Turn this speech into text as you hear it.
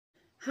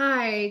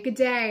Hi, good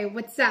day.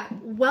 What's up?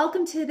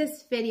 Welcome to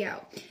this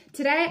video.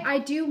 Today, I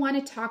do want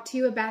to talk to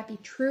you about the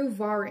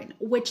Truvarin,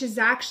 which is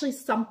actually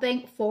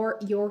something for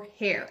your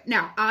hair.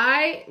 Now,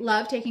 I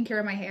love taking care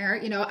of my hair.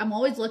 You know, I'm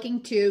always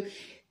looking to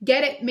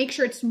get it, make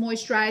sure it's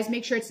moisturized,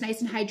 make sure it's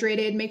nice and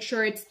hydrated, make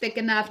sure it's thick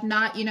enough,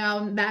 not,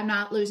 that I'm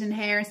not losing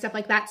hair and stuff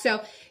like that.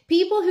 So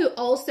people who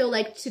also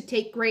like to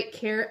take great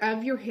care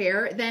of your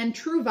hair, then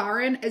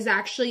Truvarin is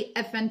actually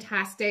a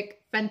fantastic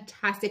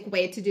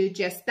way to do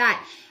just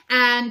that.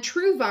 And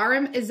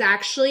Truvarin is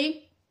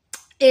actually,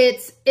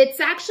 it's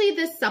actually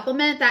this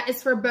supplement that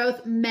is for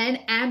both men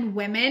and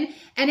women,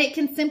 and it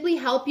can simply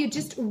help you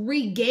just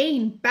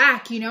regain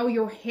back,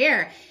 your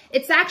hair.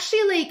 It's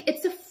actually like,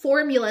 it's a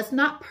formula. It's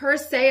not per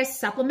se a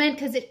supplement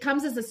because it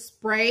comes as a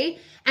spray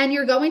and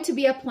you're going to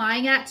be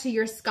applying it to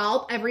your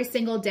scalp every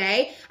single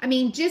day. I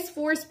mean, just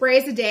 4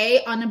 sprays a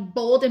day on a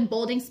bold and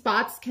balding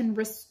spots can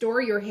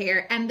restore your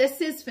hair. And this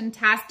is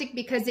fantastic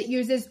because it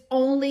uses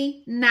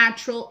only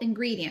natural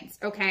ingredients,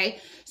 okay?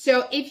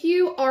 So if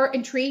you are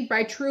intrigued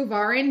by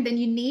Truvarin, then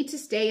you need to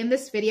stay in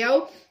this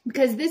video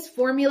because this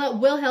formula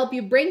will help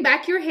you bring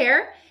back your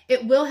hair.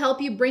 It will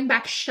help you bring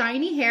back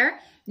shiny hair.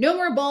 No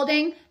more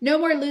balding, no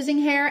more losing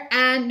hair,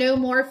 and no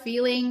more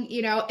feeling,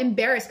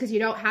 embarrassed because you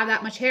don't have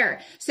that much hair.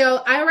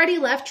 So I already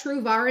left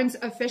Truvarin's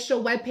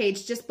official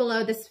webpage just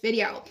below this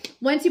video.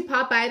 Once you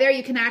pop by there,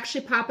 you can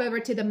actually pop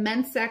over to the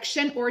men's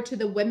section or to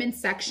the women's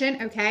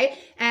section, okay?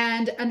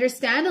 And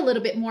understand a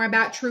little bit more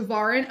about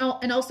Truvarin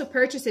and also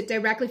purchase it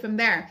directly from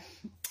there.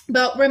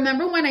 But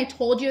remember when I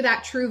told you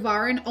that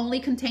Truvarin only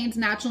contains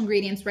natural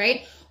ingredients,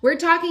 right? We're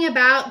talking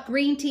about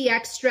green tea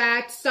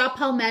extract, saw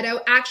palmetto.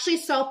 Actually,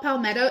 saw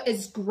palmetto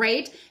is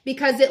great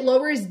because it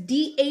lowers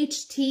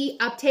DHT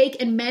uptake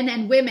in men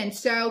and women.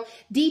 So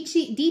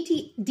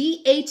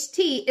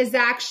DHT is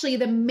actually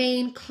the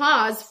main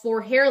cause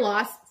for hair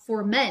loss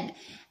for men.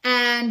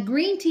 And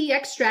green tea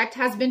extract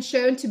has been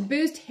shown to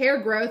boost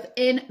hair growth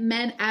in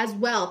men as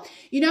well.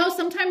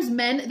 Sometimes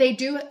men, they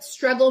do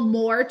struggle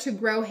more to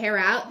grow hair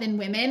out than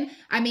women.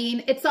 I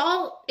mean, it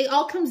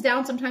all comes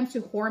down sometimes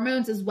to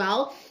hormones as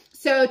well.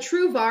 So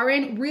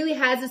Truvarin really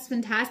has this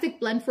fantastic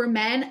blend for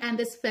men and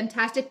this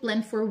fantastic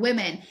blend for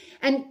women.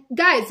 And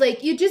guys,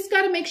 you just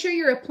got to make sure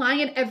you're applying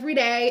it every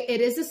day. It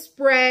is a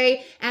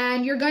spray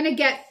and you're going to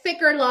get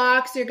thicker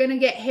locks. You're going to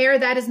get hair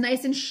that is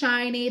nice and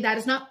shiny, that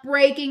is not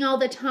breaking all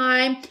the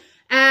time.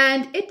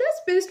 And it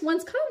does boost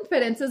one's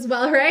confidence as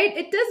well, right?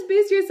 It does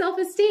boost your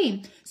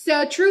self-esteem.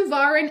 So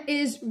Truvarin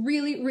is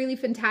really, really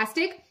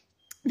fantastic.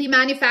 The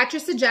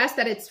manufacturer suggests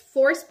that it's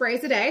 4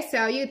 sprays a day.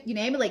 So you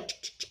name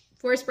it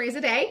 4 sprays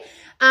a day.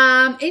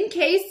 In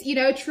case,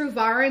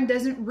 Truvarin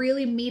doesn't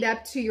really meet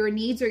up to your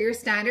needs or your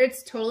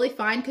standards, totally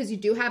fine because you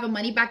do have a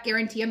money back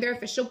guarantee on their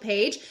official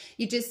page.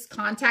 You just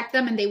contact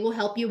them and they will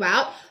help you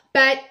out.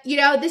 But,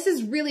 this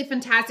is really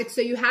fantastic. So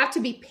you have to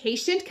be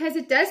patient because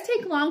it does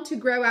take long to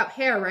grow out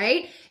hair,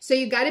 right? So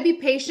you got to be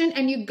patient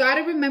and you got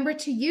to remember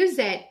to use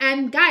it.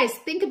 And guys,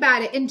 think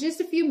about it. In just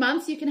a few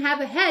months, you can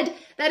have a head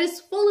that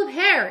is full of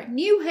hair,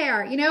 new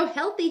hair,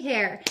 healthy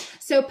hair.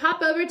 So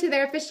pop over to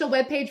their official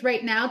webpage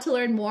right now to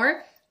learn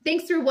more.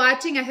 Thanks for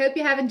watching. I hope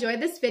you have enjoyed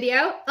this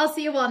video. I'll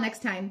see you all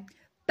next time.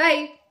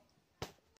 Bye.